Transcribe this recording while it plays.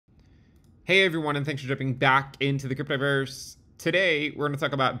Hey everyone, and thanks for jumping back into the cryptoverse. Today, we're going to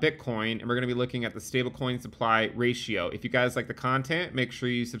talk about Bitcoin, and we're going to be looking at the stablecoin supply ratio. If you guys like the content, make sure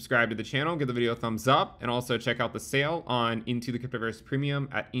you subscribe to the channel, give the video a thumbs up, and also check out the sale on Into the Cryptoverse Premium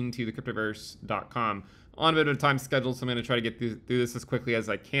at intothecryptoverse.com. On a bit of a time schedule, so I'm going to try to get through this as quickly as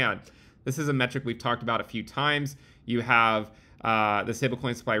I can. This is a metric we've talked about a few times. You have the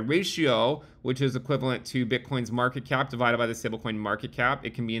stablecoin supply ratio, which is equivalent to Bitcoin's market cap divided by the stablecoin market cap.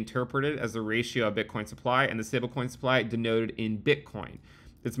 It can be interpreted as the ratio of Bitcoin supply and the stablecoin supply denoted in Bitcoin.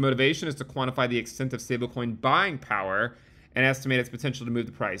 Its motivation is to quantify the extent of stablecoin buying power and estimate its potential to move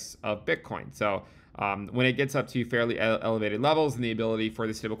the price of Bitcoin. So when it gets up to fairly elevated levels and the ability for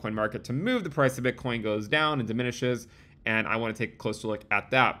the stablecoin market to move the price of Bitcoin goes down and diminishes, and I want to take a closer look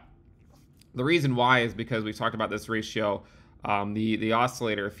at that. The reason why is because we've talked about this ratio, the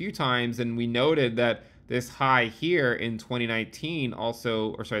oscillator, a few times, and we noted that this high here in 2019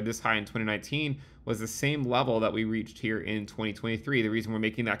 this high in 2019 was the same level that we reached here in 2023. The reason we're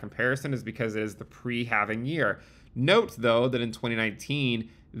making that comparison is because it is the pre-halving year. Note, though, that in 2019,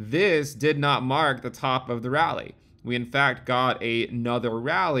 this did not mark the top of the rally. We, in fact, got another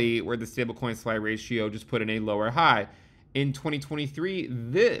rally where the stablecoin supply ratio just put in a lower high. In 2023,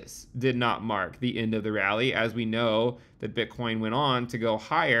 this did not mark the end of the rally, as we know that Bitcoin went on to go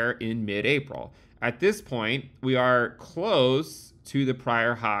higher in mid-April. At this point, we are close to the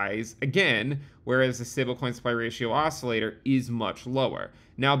prior highs again, whereas the stablecoin supply ratio oscillator is much lower.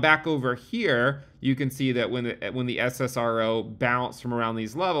 Now back over here, you can see that when the SSRO bounced from around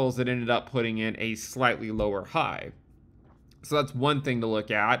these levels, it ended up putting in a slightly lower high. So that's one thing to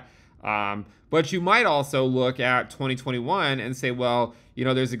look at. But you might also look at 2021 and say, well, you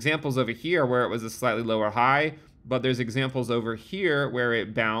know, there's examples over here where it was a slightly lower high, but there's examples over here where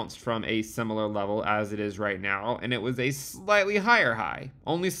it bounced from a similar level as it is right now, and it was a slightly higher high,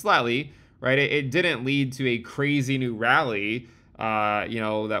 only slightly, right? It didn't lead to a crazy new rally,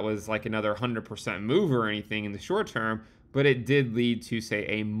 that was like another 100% move or anything in the short term, but it did lead to, say,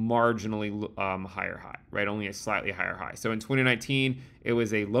 a marginally higher high, right? Only a slightly higher high. So in 2019, it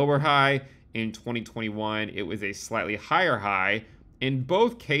was a lower high. In 2021, it was a slightly higher high. In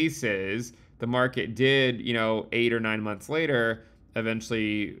both cases, the market did, 8 or 9 months later,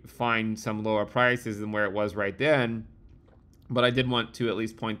 eventually find some lower prices than where it was right then. But I did want to at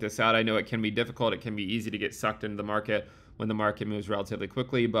least point this out. I know it can be difficult. It can be easy to get sucked into the market when the market moves relatively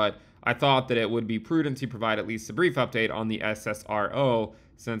quickly, but I thought that it would be prudent to provide at least a brief update on the SSRO,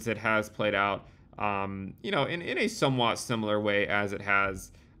 since it has played out, in a somewhat similar way as it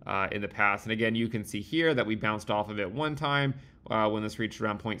has in the past. And again, you can see here that we bounced off of it one time when this reached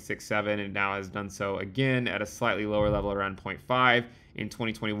around 0.67, and now has done so again at a slightly lower level around 0.5. In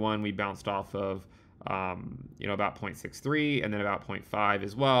 2021, we bounced off of about 0.63 and then about 0.5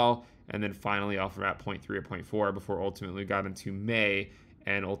 as well, and then finally off of about 0.3 or 0.4 before ultimately we got into May,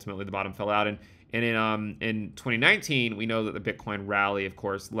 and ultimately the bottom fell out. And in 2019, we know that the Bitcoin rally, of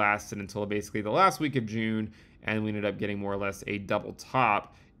course, lasted until basically the last week of June, and we ended up getting more or less a double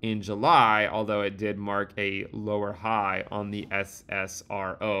top in July, although it did mark a lower high on the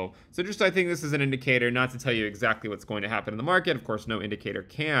SSRO. So I think this is an indicator, not to tell you exactly what's going to happen in the market. Of course, no indicator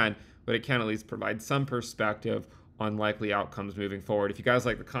can, but it can at least provide some perspective on likely outcomes moving forward. If you guys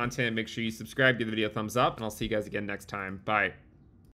like the content, make sure you subscribe, give the video a thumbs up, and I'll see you guys again next time. Bye.